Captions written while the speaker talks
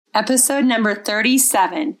Episode number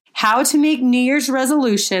 37, How to Make New Year's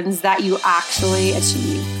Resolutions That You Actually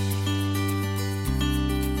Achieve.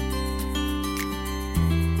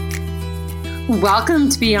 Welcome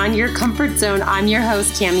to Beyond Your Comfort Zone. I'm your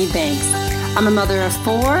host, Tammy Banks. I'm a mother of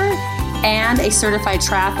 4 and a certified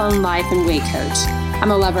triathlon life and weight coach.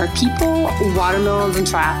 I'm a lover of people, watermelons, and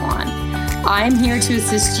triathlon. I am here to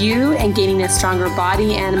assist you in gaining a stronger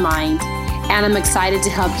body and mind, and I'm excited to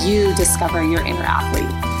help you discover your inner athlete.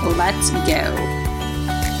 Let's go.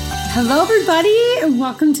 Hello, everybody, and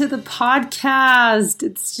welcome to the podcast.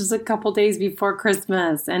 It's just a couple days before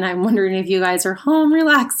Christmas, and I'm wondering if you guys are home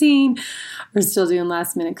relaxing or still doing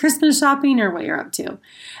last minute Christmas shopping or what you're up to.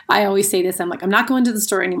 I always say this, I'm like, I'm not going to the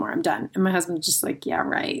store anymore. I'm done. And my husband's just like, yeah,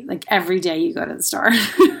 right. Like every day you go to the store.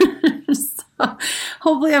 So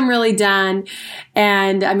hopefully I'm really done.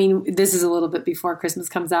 And I mean, this is a little bit before Christmas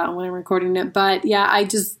comes out and when I'm recording it, but yeah, I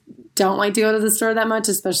just don't like to go to the store that much,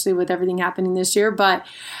 especially with everything happening this year, but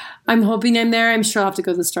I'm hoping I'm there. I'm sure I'll have to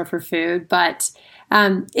go to the store for food, but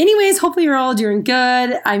anyways, hopefully you're all doing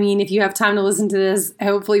good. I mean, if you have time to listen to this,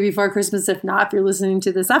 hopefully before Christmas. If not, if you're listening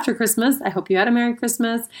to this after Christmas, I hope you had a Merry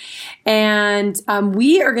Christmas. And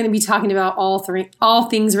we are going to be talking about all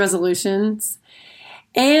things resolutions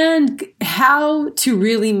and how to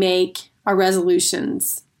really make our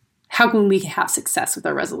resolutions. How can we have success with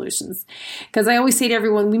our resolutions? Because I always say to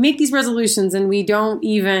everyone, we make these resolutions and we don't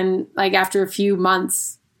even, like after a few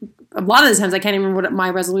months, a lot of the times I can't even remember what my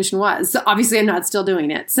resolution was. So obviously I'm not still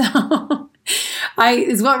doing it. So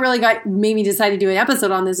is what really made me decide to do an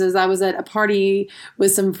episode on this is I was at a party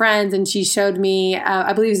with some friends and she showed me,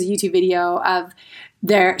 I believe it was a YouTube video of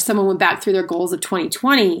someone went back through their goals of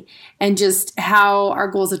 2020 and just how our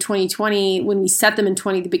goals of 2020, when we set them in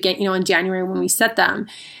in January when we set them.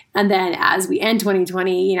 And then as we end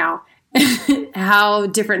 2020, how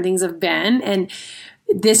different things have been. And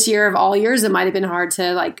this year of all years, it might've been hard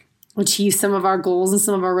to achieve some of our goals and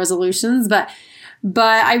some of our resolutions, but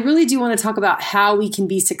I really do want to talk about how we can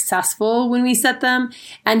be successful when we set them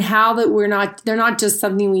and how that they're not just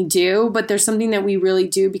something we do, but they're something that we really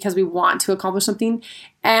do because we want to accomplish something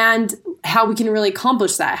and how we can really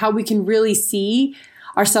accomplish that, how we can really see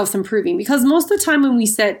ourselves improving. Because most of the time when we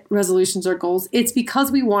set resolutions or goals, it's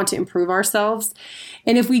because we want to improve ourselves.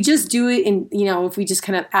 And if we just do it and, if we just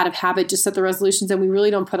kind of out of habit, just set the resolutions and we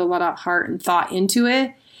really don't put a lot of heart and thought into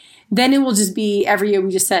it, then it will just be every year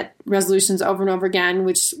we just set resolutions over and over again,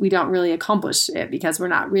 which we don't really accomplish it because we're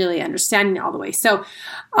not really understanding it all the way. So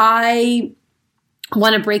I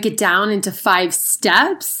want to break it down into 5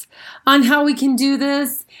 steps on how we can do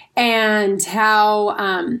this and how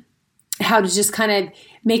to just kind of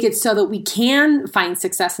make it so that we can find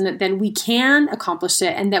success in it, then we can accomplish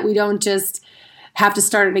it, and that we don't just have to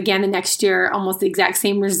start it again the next year, almost the exact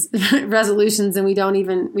same resolutions, and we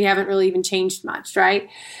haven't really even changed much, right?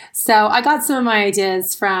 So I got some of my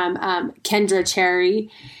ideas from Kendra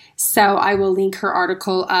Cherry, so I will link her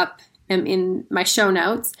article up in my show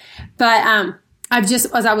notes. But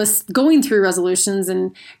as I was going through resolutions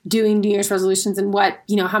and doing New Year's resolutions and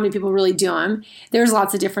how many people really do them, there's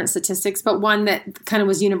lots of different statistics, but one that kind of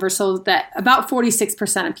was universal that about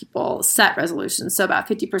 46% of people set resolutions. So about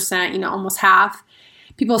 50%, almost half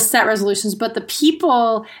people set resolutions, but the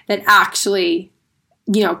people that actually,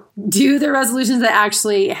 do the resolutions that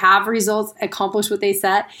actually have results, accomplish what they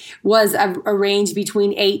set was a range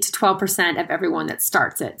between 8 to 12% of everyone that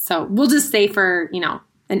starts it. So we'll just say for,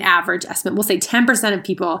 an average estimate, we'll say 10% of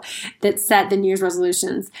people that set the New Year's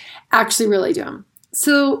resolutions actually really do them.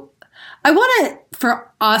 So I want to, for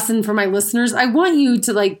us and for my listeners, I want you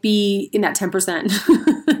to be in that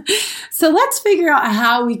 10%. So let's figure out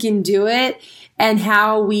how we can do it and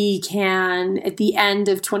how we can, at the end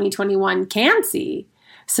of 2021, can see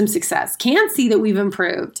some success, can see that we've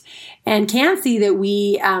improved, and can see that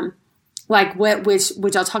we,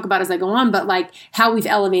 which I'll talk about as I go on, but how we've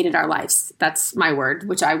elevated our lives. That's my word,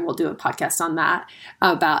 which I will do a podcast on that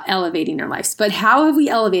about elevating our lives. But how have we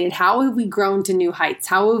elevated? How have we grown to new heights?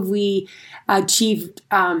 How have we achieved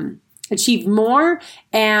more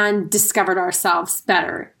and discovered ourselves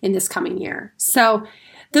better in this coming year? So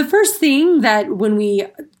the first thing that when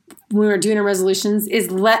we're doing our resolutions is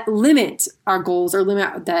limit our goals or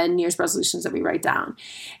limit the New Year's resolutions that we write down.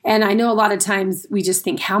 And I know a lot of times we just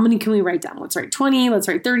think, how many can we write down? Let's write 20, let's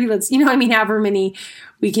write 30, however many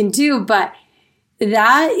we can do. But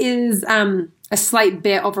that is a slight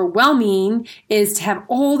bit overwhelming, is to have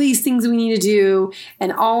all these things we need to do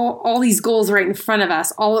and all these goals right in front of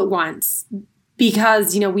us all at once.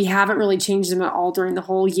 Because, we haven't really changed them at all during the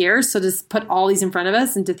whole year. So just put all these in front of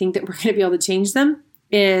us and to think that we're going to be able to change them,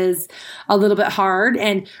 is a little bit hard.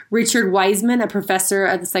 And Richard Wiseman, a professor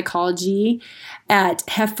of psychology at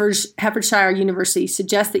Hertfordshire University,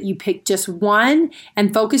 suggests that you pick just one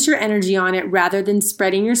and focus your energy on it rather than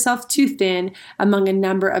spreading yourself too thin among a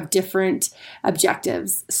number of different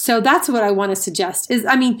objectives. So that's what I want to suggest is,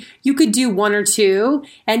 you could do one or two.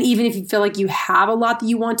 And even if you feel like you have a lot that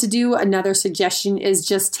you want to do, another suggestion is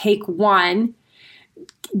just take one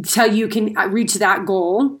till you can reach that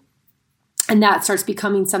goal. And that starts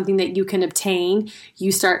becoming something that you can obtain.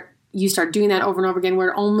 You start doing that over and over again where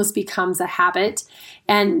it almost becomes a habit.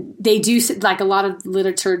 And they do, like a lot of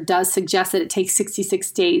literature does suggest that it takes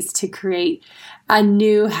 66 days to create a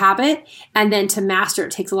new habit. And then to master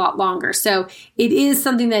it takes a lot longer. So it is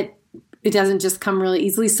something that it doesn't just come really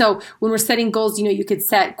easily. So when we're setting goals, you could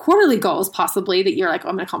set quarterly goals possibly that you're like,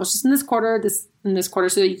 I'm going to accomplish this in this quarter, this in this quarter,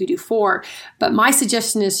 so that you could do 4. But my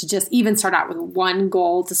suggestion is to just even start out with one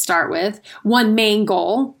goal to start with, one main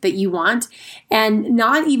goal that you want. And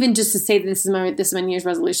not even just to say that this is my New Year's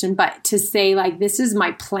resolution, but to say like, this is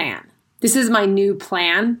my plan. This is my new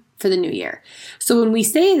plan for the new year. So when we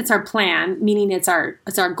say it's our plan, meaning it's our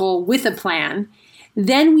goal with a plan,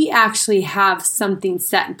 then we actually have something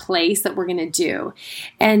set in place that we're going to do.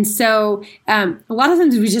 And so a lot of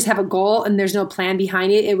times we just have a goal and there's no plan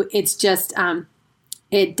behind it. It's just,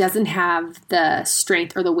 it doesn't have the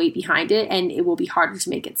strength or the weight behind it, and it will be harder to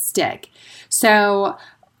make it stick. So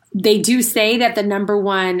they do say that the number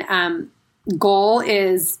one goal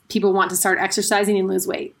is people want to start exercising and lose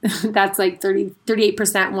weight. That's like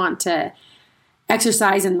 38% want to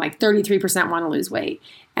exercise and like 33% want to lose weight.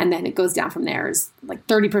 And then it goes down from there. Is like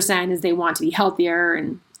 30% is they want to be healthier,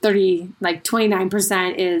 and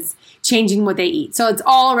 29% is changing what they eat. So it's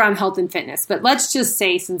all around health and fitness. But let's just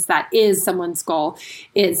say, since that is someone's goal,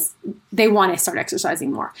 is they want to start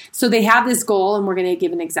exercising more. So they have this goal, and we're going to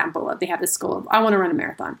give an example of, they have this goal of, I want to run a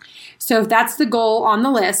marathon. So if that's the goal on the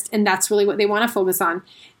list, and that's really what they want to focus on,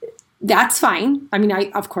 that's fine.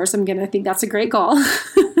 Of course, I'm going to think that's a great goal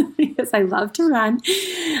because I love to run.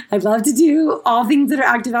 I love to do all things that are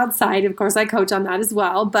active outside. Of course, I coach on that as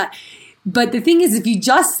well. But the thing is, if you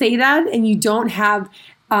just say that and you don't have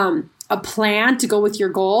a plan to go with your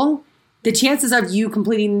goal, the chances of you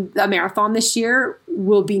completing a marathon this year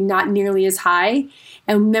will be not nearly as high.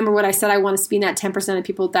 And remember what I said, I want us to be in that 10% of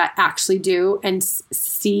people that actually do and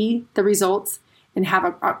see the results and have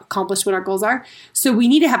accomplished what our goals are. So we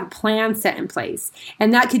need to have a plan set in place.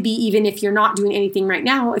 And that could be even if you're not doing anything right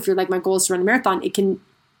now. If you're like, my goal is to run a marathon, it can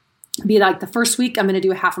be like the first week, I'm going to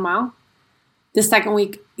do a half a mile. The second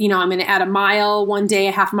week, I'm going to add a mile one day,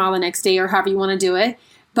 a half a mile the next day, or however you want to do it.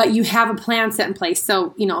 But you have a plan set in place.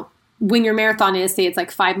 So, when your marathon is, say it's like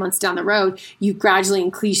 5 months down the road, you've gradually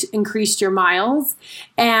increased your miles,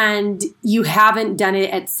 and you haven't done it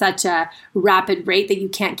at such a rapid rate that you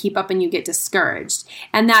can't keep up and you get discouraged.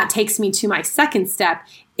 And that takes me to my second step,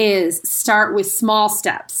 is start with small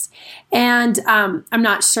steps. And I'm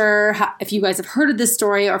not sure if you guys have heard of this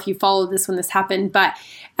story or if you followed this when this happened, but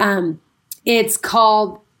it's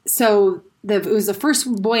called, it was the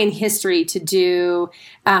first boy in history to do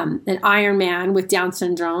an Ironman with Down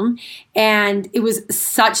syndrome. And it was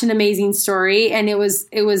such an amazing story. And it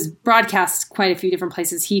was broadcast quite a few different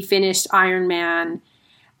places. He finished Ironman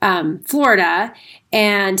Florida,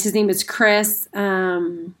 and his name is Chris.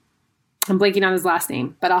 I'm blanking on his last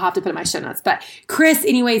name, but I'll have to put it in my show notes. But Chris,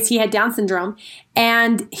 anyways, he had Down syndrome,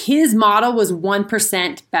 and his model was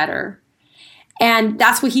 1% better. And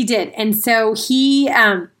that's what he did. And so he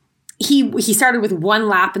started with 1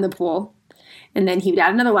 lap in the pool, and then he would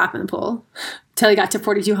add another lap in the pool till he got to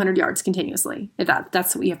 4,200 yards continuously. If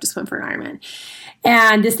that's what you have to swim for an Ironman.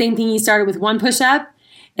 And the same thing, he started with 1 push-up,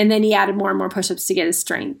 and then he added more and more push-ups to get his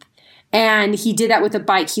strength. And he did that with a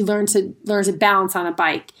bike. He learned to balance on a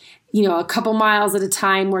bike, a couple miles at a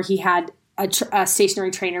time, where he had a stationary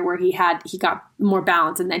trainer where he got more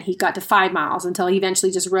balance, and then he got to 5 miles until he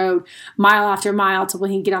eventually just rode mile after mile till when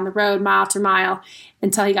he'd get on the road mile after mile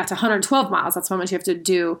until he got to 112 miles. That's how much you have to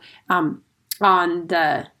do on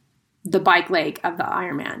the bike leg of the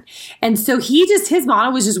Ironman. And so his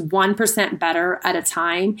model was just 1% better at a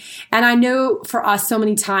time. And I know for us, so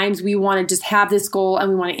many times we want to just have this goal and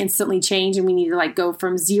we want to instantly change, and we need to go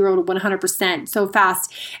from 0 to 100% so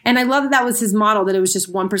fast. And I love that was his model, that it was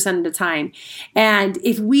just 1% at a time. And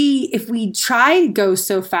if we try to go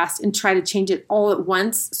so fast and try to change it all at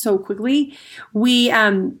once so quickly, we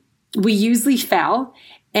usually fail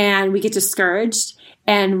and we get discouraged.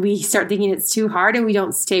 And we start thinking it's too hard, and we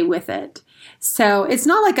don't stay with it. So it's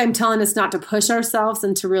not like I'm telling us not to push ourselves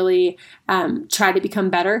and to really try to become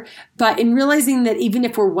better. But in realizing that even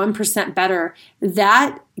if we're 1% better,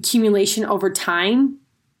 that accumulation over time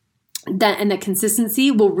and the consistency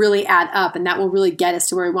will really add up, and that will really get us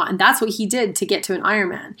to where we want. And that's what he did to get to an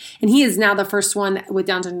Ironman. And he is now the first one with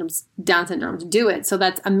Down syndrome to do it. So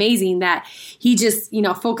that's amazing that he just,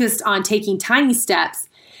 focused on taking tiny steps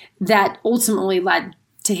that ultimately led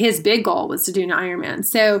to his big goal, was to do an Ironman.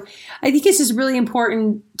 So I think it's just really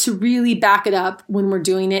important to really back it up when we're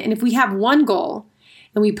doing it. And if we have one goal,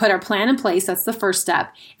 and we put our plan in place, that's the first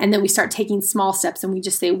step. And then we start taking small steps, and we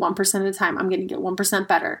just say 1% at a time, I'm going to get 1%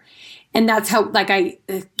 better. And that's how, like I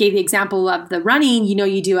gave the example of the running,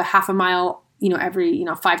 you do a half a mile, every,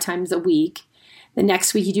 5 times a week. The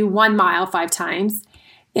next week you do 1 mile 5 times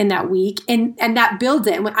in that week. And that builds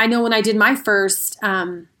it. I know when I did my first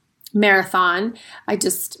marathon, I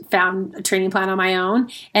just found a training plan on my own.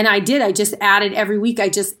 And I just added every week,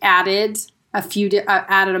 added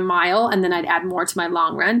a mile, and then I'd add more to my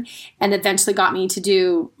long run, and eventually got me to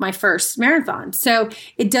do my first marathon. So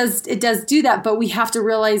it does do that, but we have to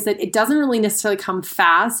realize that it doesn't really necessarily come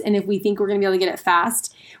fast. And if we think we're going to be able to get it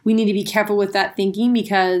fast, we need to be careful with that thinking,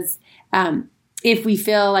 because if we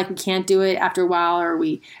feel like we can't do it after a while, or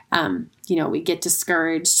we get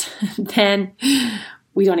discouraged, then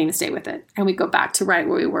we don't even stay with it, and we go back to right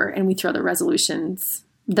where we were, and we throw the resolution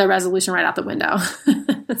right out the window.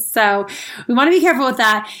 So we want to be careful with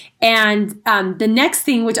that. And the next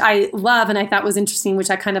thing, which I love and I thought was interesting, which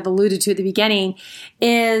I kind of alluded to at the beginning,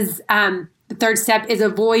 is the third step is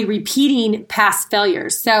avoid repeating past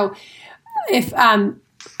failures. So if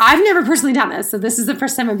I've never personally done this, so this is the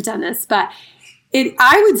first time I've done this, but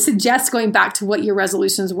I would suggest going back to what your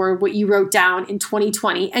resolutions were, what you wrote down in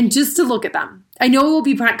 2020, and just to look at them. I know it will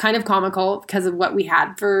be kind of comical because of what we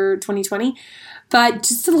had for 2020, but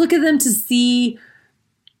just to look at them to see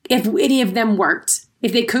if any of them worked,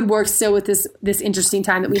 if they could work still with this interesting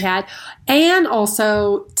time that we had, and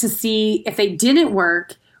also to see if they didn't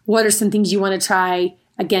work, what are some things you want to try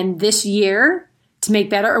again this year to make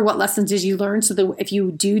better, or what lessons did you learn, so that if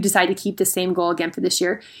you do decide to keep the same goal again for this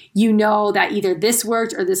year, you know that either this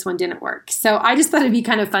worked or this one didn't work. So I just thought it'd be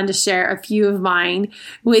kind of fun to share a few of mine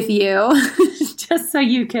with you, just so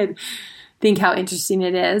you could think how interesting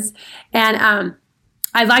it is. And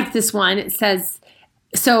I like this one. It says,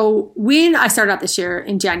 so when I started out this year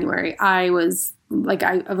in January, I was, like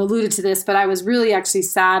I've alluded to this, but I was really actually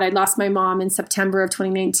sad. I lost my mom in September of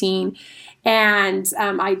 2019. And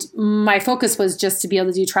my focus was just to be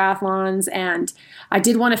able to do triathlons. And I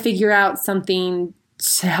did want to figure out something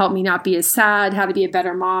to help me not be as sad, how to be a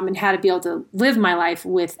better mom, and how to be able to live my life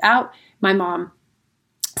without my mom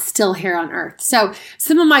still here on earth. So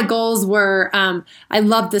some of my goals were, I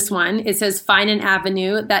love this one. It says, find an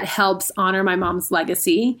avenue that helps honor my mom's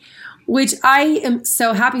legacy, which I am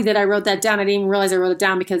so happy that I wrote that down. I didn't even realize I wrote it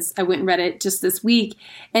down because I went and read it just this week.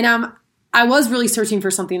 And I was really searching for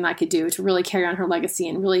something that I could do to really carry on her legacy,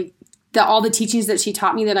 and really all the teachings that she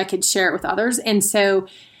taught me, that I could share it with others. And so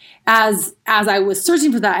as I was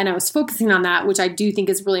searching for that, and I was focusing on that, which I do think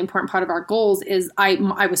is a really important part of our goals, is I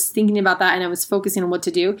was thinking about that, and I was focusing on what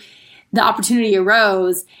to do. The opportunity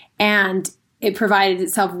arose, and it provided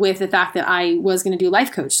itself with the fact that I was going to do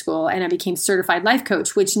life coach school, and I became certified life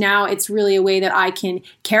coach, which now it's really a way that I can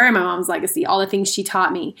carry my mom's legacy, all the things she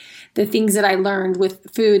taught me, the things that I learned with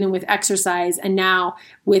food and with exercise, and now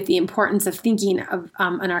with the importance of thinking of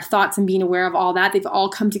and our thoughts and being aware of all that. They've all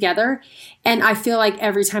come together. And I feel like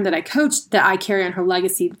every time that I coach, that I carry on her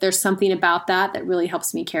legacy, there's something about that really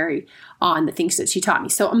helps me carry on the things that she taught me.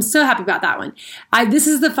 So I'm so happy about that one. This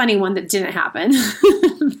is the funny one that didn't happen,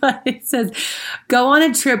 but it says, go on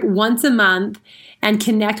a trip once a month and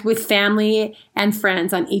connect with family and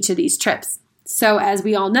friends on each of these trips. So as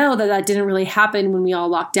we all know, that didn't really happen when we all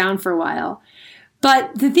locked down for a while.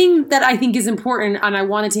 But the thing that I think is important, and I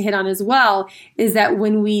wanted to hit on as well, is that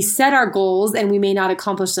when we set our goals, and we may not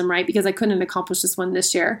accomplish them, right? Because I couldn't accomplish this one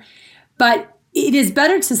this year, but it is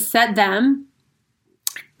better to set them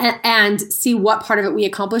and see what part of it we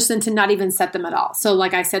accomplish than to not even set them at all. So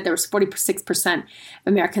like I said, there was 46% of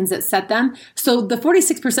Americans that set them. So the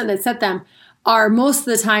 46% that set them are most of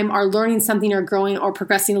the time are learning something or growing or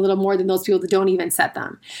progressing a little more than those people that don't even set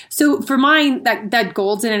them. So for mine, that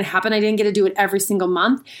goal didn't happen. I didn't get to do it every single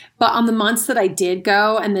month, but on the months that I did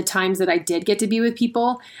go and the times that I did get to be with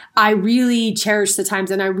people, I really cherished the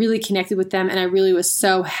times, and I really connected with them, and I really was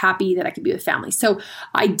so happy that I could be with family. So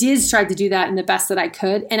I did strive to do that in the best that I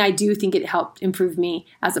could, and I do think it helped improve me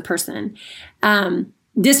as a person.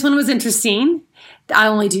 This one was interesting.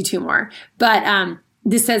 I'll only do 2 more, but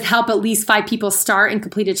this says help at least 5 people start and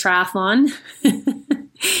complete a triathlon.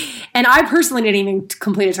 And And I personally didn't even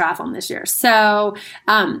complete a triathlon this year. So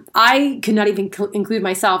I could not even include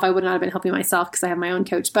myself. I would not have been helping myself because I have my own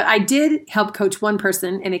coach. But I did help coach one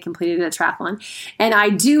person and they completed a triathlon. And I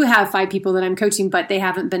do have 5 people that I'm coaching, but they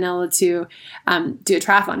haven't been able to do a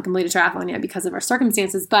triathlon, complete a triathlon yet because of our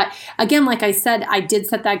circumstances. But again, like I said, I did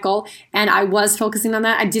set that goal and I was focusing on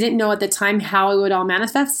that. I didn't know at the time how it would all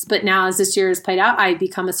manifest. But now as this year has played out, I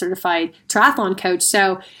become a certified triathlon coach.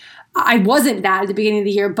 So I wasn't that at the beginning of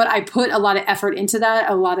the year, but I put a lot of effort into that,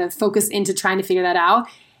 a lot of focus into trying to figure that out.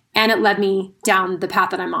 And it led me down the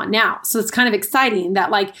path that I'm on now. So it's kind of exciting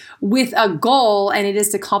that like with a goal, and it is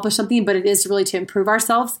to accomplish something, but it is really to improve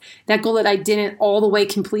ourselves. That goal that I didn't all the way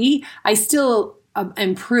complete, I still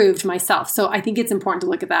improved myself. So I think it's important to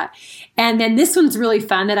look at that. And then this one's really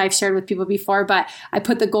fun that I've shared with people before, but I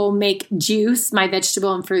put the goal, make juice, my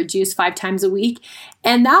vegetable and fruit juice 5 times a week.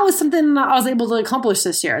 And that was something that I was able to accomplish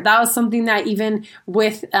this year. That was something that even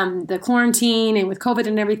with the quarantine and with COVID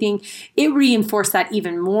and everything, it reinforced that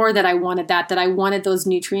even more that I wanted that I wanted those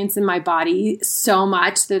nutrients in my body so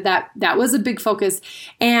much that was a big focus.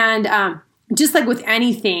 And, just like with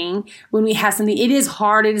anything, when we have something, it is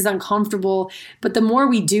hard, it is uncomfortable, but the more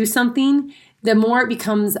we do something, the more it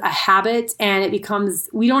becomes a habit and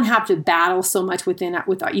we don't have to battle so much with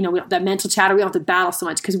that mental chatter. We don't have to battle so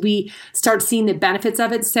much because we start seeing the benefits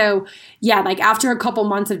of it. So yeah, like after a couple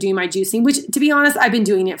months of doing my juicing, which to be honest, I've been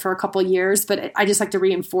doing it for a couple years, but I just like to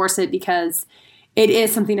reinforce it because it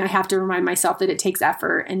is something I have to remind myself that it takes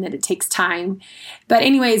effort and that it takes time. But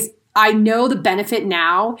anyways, I know the benefit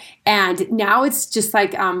now, and now it's just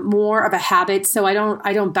like more of a habit. So I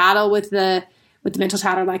don't battle with the mental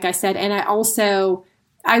chatter, like I said, and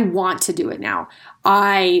I want to do it now.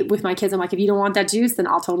 With my kids, I'm like, if you don't want that juice, then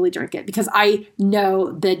I'll totally drink it because I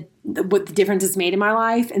know what the difference it's made in my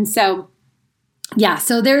life, and so. Yeah,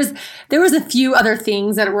 so there was a few other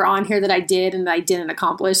things that were on here that I did and that I didn't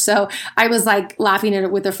accomplish. So I was like laughing at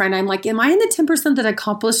it with a friend. I'm like, am I in the 10% that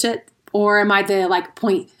accomplished it? Or am I the like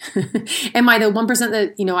point? Am I the 1%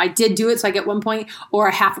 that, I did do it, so I get 1 point, or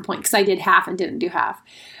a half a point because I did half and didn't do half.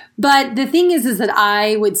 But the thing is that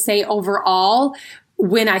I would say overall,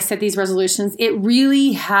 when I set these resolutions, it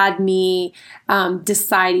really had me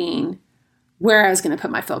deciding where I was going to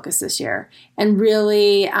put my focus this year and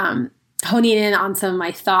really honing in on some of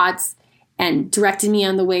my thoughts and directing me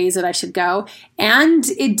on the ways that I should go. And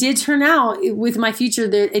it did turn out with my future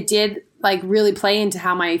that it did like really play into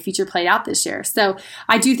how my future played out this year. So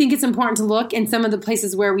I do think it's important to look in some of the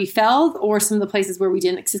places where we failed or some of the places where we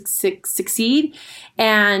didn't succeed.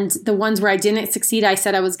 And the ones where I didn't succeed, I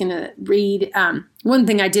said I was going to read. One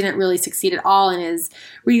thing I didn't really succeed at all in is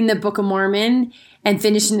reading the Book of Mormon and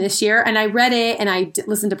finishing this year. And I read it and I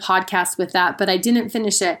listened to podcasts with that, but I didn't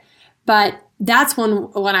finish it. But that's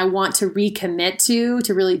when I want to recommit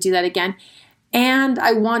to really do that again. And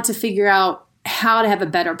I want to figure out how to have a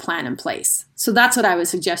better plan in place. So that's what I would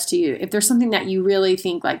suggest to you. If there's something that you really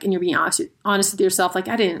think like, and you're being honest with yourself, like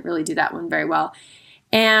I didn't really do that one very well.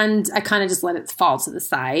 And I kind of just let it fall to the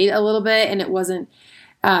side a little bit. And it wasn't,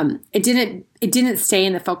 it didn't stay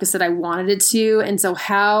in the focus that I wanted it to. And so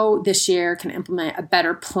how this year can implement a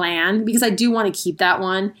better plan, because I do want to keep that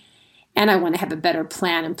one. And I want to have a better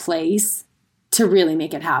plan in place to really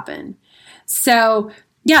make it happen. So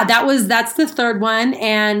yeah, that's the third one.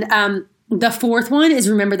 And, the fourth one is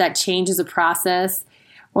remember that change is a process,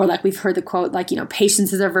 or like we've heard the quote, like,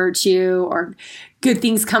 patience is a virtue, or good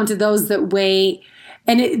things come to those that wait.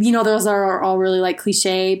 And those are all really like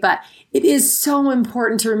cliche, but it is so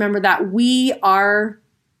important to remember that we're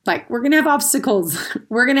going to have obstacles.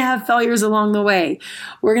 We're going to have failures along the way.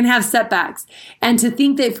 We're going to have setbacks. And to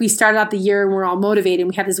think that if we start out the year and we're all motivated and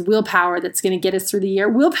we have this willpower that's going to get us through the year,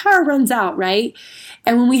 willpower runs out, right?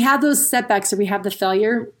 And when we have those setbacks or we have the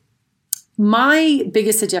failure, my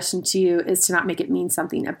biggest suggestion to you is to not make it mean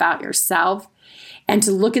something about yourself and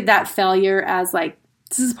to look at that failure as like,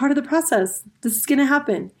 this is part of the process. This is going to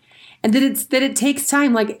happen. And that it takes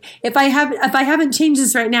time. Like if I haven't changed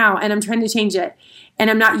this right now and I'm trying to change it and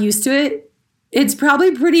I'm not used to it, it's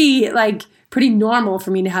probably pretty normal for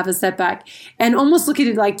me to have a setback, and almost look at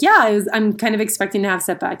it like, I'm kind of expecting to have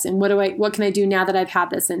setbacks. And what can I do now that I've had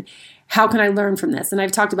this? And how can I learn from this? And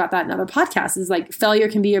I've talked about that in other podcasts, is like failure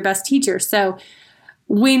can be your best teacher. So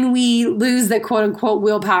when we lose the quote unquote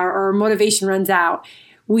willpower or motivation runs out,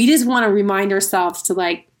 we just want to remind ourselves to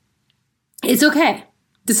like, it's okay.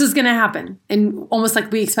 This is going to happen. And almost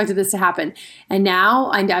like we expected this to happen. And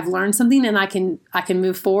now I've learned something and I can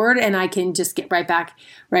move forward and I can just get right back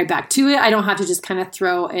to it. I don't have to just kind of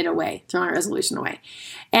throw my resolution away.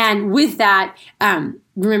 And with that,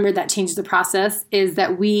 remember that changes the process is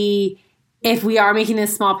that we if we are making a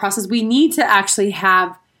small process, we need to actually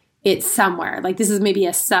have it somewhere. Like this is maybe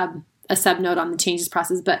a sub note on the changes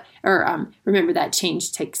process, but remember that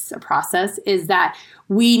change takes a process, is that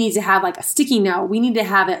we need to have like a sticky note. We need to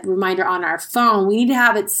have a reminder on our phone. We need to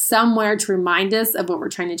have it somewhere to remind us of what we're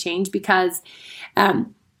trying to change, because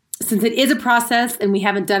since it is a process and we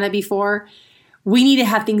haven't done it before, we need to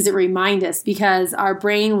have things that remind us, because our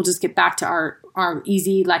brain will just get back to our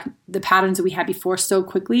easy, like the patterns that we had before so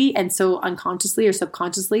quickly and so unconsciously or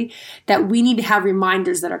subconsciously, that we need to have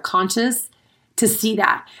reminders that are conscious to see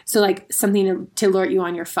that. So like something to alert you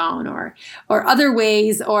on your phone or other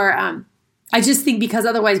ways, or I just think because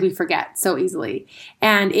otherwise we forget so easily.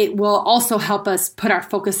 And it will also help us put our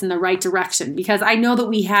focus in the right direction, because I know that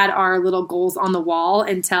we had our little goals on the wall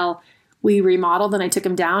until we remodeled and I took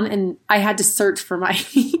them down, and I had to search for my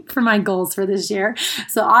for my goals for this year.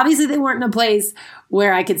 So obviously they weren't in a place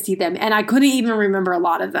where I could see them, and I couldn't even remember a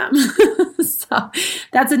lot of them. So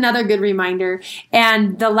that's another good reminder.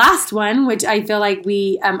 And the last one, which I feel like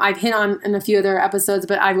I've hit on in a few other episodes,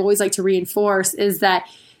 but I always like to reinforce, is that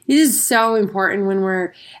it is so important when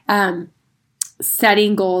we're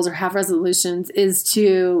setting goals or have resolutions is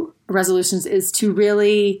to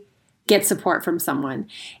really get support from someone.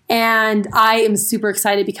 And I am super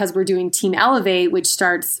excited because we're doing Team Elevate, which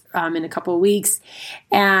starts in a couple of weeks,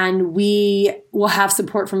 and we will have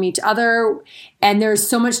support from each other. And there's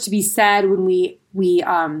so much to be said when we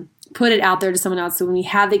put it out there to someone else. So when we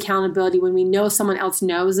have the accountability, when we know someone else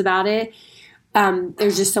knows about it,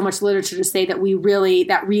 there's just so much literature to say that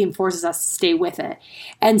that reinforces us to stay with it.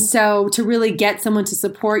 And so to really get someone to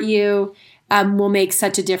support you will make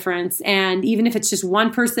such a difference. And even if it's just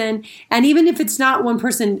one person, and even if it's not one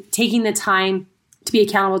person, taking the time to be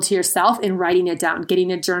accountable to yourself and writing it down,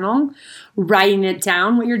 getting a journal, writing it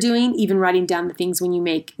down, what you're doing, even writing down the things when you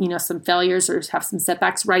make, some failures or have some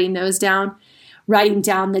setbacks, writing those down. Writing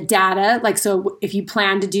down the data, like, so if you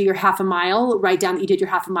plan to do your half a mile, write down that you did your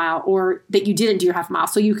half a mile or that you didn't do your half a mile.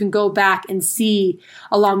 So you can go back and see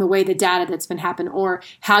along the way the data that's been happening or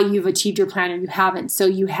how you've achieved your plan or you haven't. So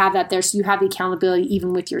you have that there. So you have the accountability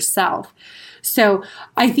even with yourself. So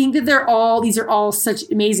I think that these are all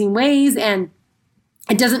such amazing ways, and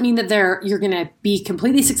it doesn't mean that you're going to be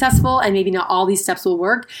completely successful and maybe not all these steps will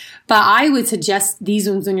work, but I would suggest these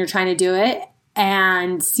ones when you're trying to do it,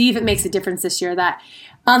 and see if it makes a difference this year. That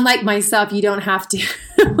unlike myself, you don't have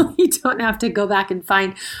to go back and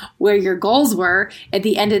find where your goals were at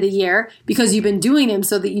the end of the year, because you've been doing them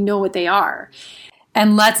so that you know what they are.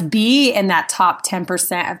 And let's be in that top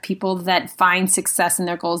 10% of people that find success in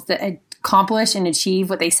their goals, that accomplish and achieve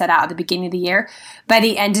what they set out at the beginning of the year. By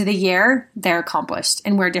the end of the year, they're accomplished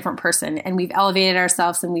and we're a different person and we've elevated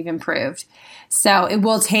ourselves and we've improved. So it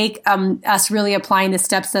will take us really applying the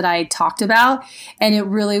steps that I talked about, and it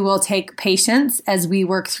really will take patience as we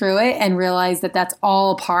work through it and realize that that's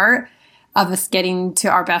all a part of us getting to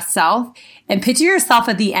our best self. And picture yourself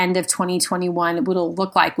at the end of 2021, what it'll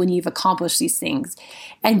look like when you've accomplished these things.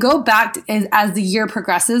 And go back as the year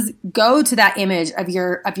progresses, go to that image of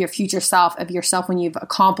your future self, of yourself when you've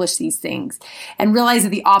accomplished these things, and realize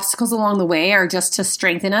that the obstacles along the way are just to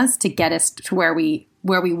strengthen us, to get us to where we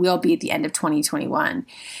will be at the end of 2021.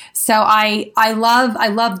 So I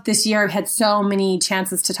love this year. I've had so many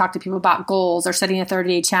chances to talk to people about goals or setting a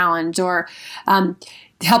 30-day challenge or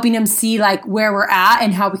helping them see like where we're at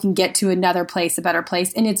and how we can get to another place, a better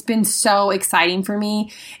place. And it's been so exciting for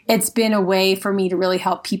me. It's been a way for me to really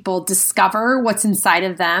help people discover what's inside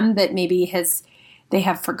of them that maybe they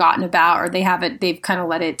have forgotten about, or they've kind of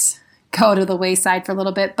let it go to the wayside for a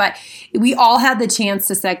little bit. But we all have the chance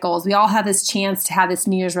to set goals. We all have this chance to have this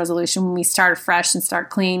New Year's resolution when we start fresh and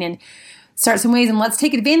start clean and start some ways. And let's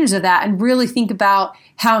take advantage of that and really think about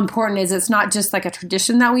how important it is. It's not just like a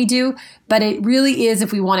tradition that we do, but it really is,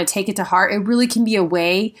 if we want to take it to heart, it really can be a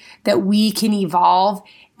way that we can evolve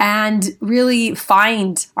and really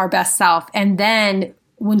find our best self. And then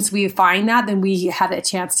once we find that, then we have a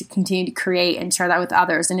chance to continue to create and share that with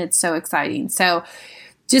others. And it's so exciting. So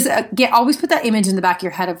just always put that image in the back of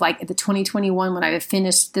your head of like, at the 2021, when I have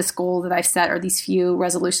finished this goal that I've set, or these few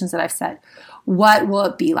resolutions that I've set, what will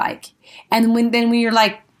it be like? And when you're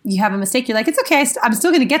like, you have a mistake, you're like, it's okay, I'm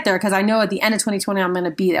still going to get there, because I know at the end of 2020, I'm going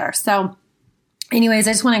to be there. So anyways,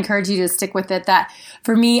 I just want to encourage you to stick with it. That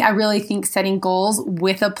for me, I really think setting goals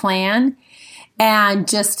with a plan and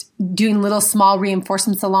just doing little small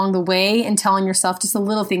reinforcements along the way and telling yourself just the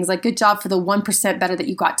little things like, good job for the 1% better that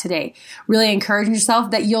you got today. Really encouraging yourself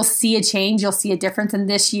that you'll see a change, you'll see a difference. And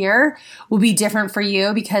this year will be different for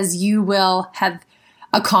you because you will have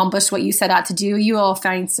accomplished what you set out to do. You will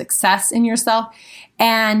find success in yourself.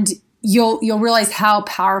 And you'll realize how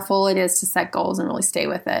powerful it is to set goals and really stay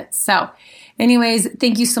with it. So anyways,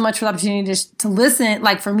 thank you so much for the opportunity to listen,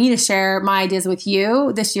 like for me to share my ideas with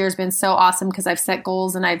you. This year has been so awesome because I've set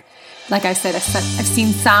goals and I've seen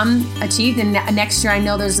some achieved. And next year I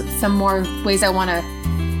know there's some more ways I want to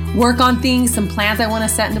work on things, some plans I want to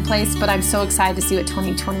set into place, but I'm so excited to see what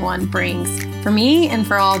 2021 brings for me and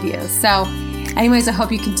for all of you. So anyways, I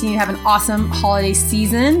hope you continue to have an awesome holiday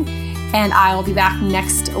season. And I will be back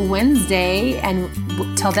next Wednesday. And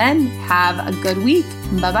till then, have a good week.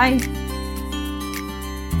 Bye-bye.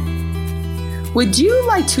 Would you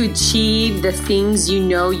like to achieve the things you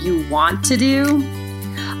know you want to do?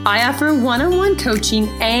 I offer one-on-one coaching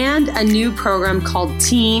and a new program called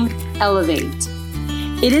Team Elevate.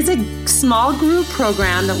 It is a small group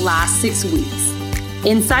program that lasts 6 weeks.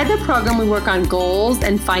 Inside the program, we work on goals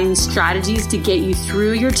and finding strategies to get you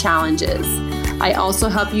through your challenges. I also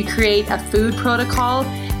help you create a food protocol,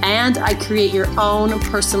 and I create your own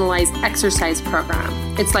personalized exercise program.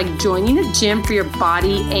 It's like joining a gym for your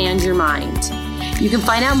body and your mind. You can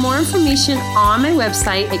find out more information on my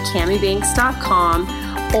website at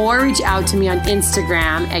CamiBanks.com or reach out to me on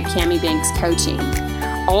Instagram at CamiBanks Coaching.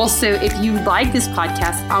 Also, if you like this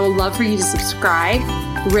podcast, I would love for you to subscribe,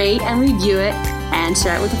 rate and review it, and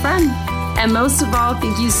share it with a friend. And most of all,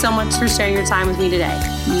 thank you so much for sharing your time with me today.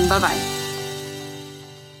 Bye-bye.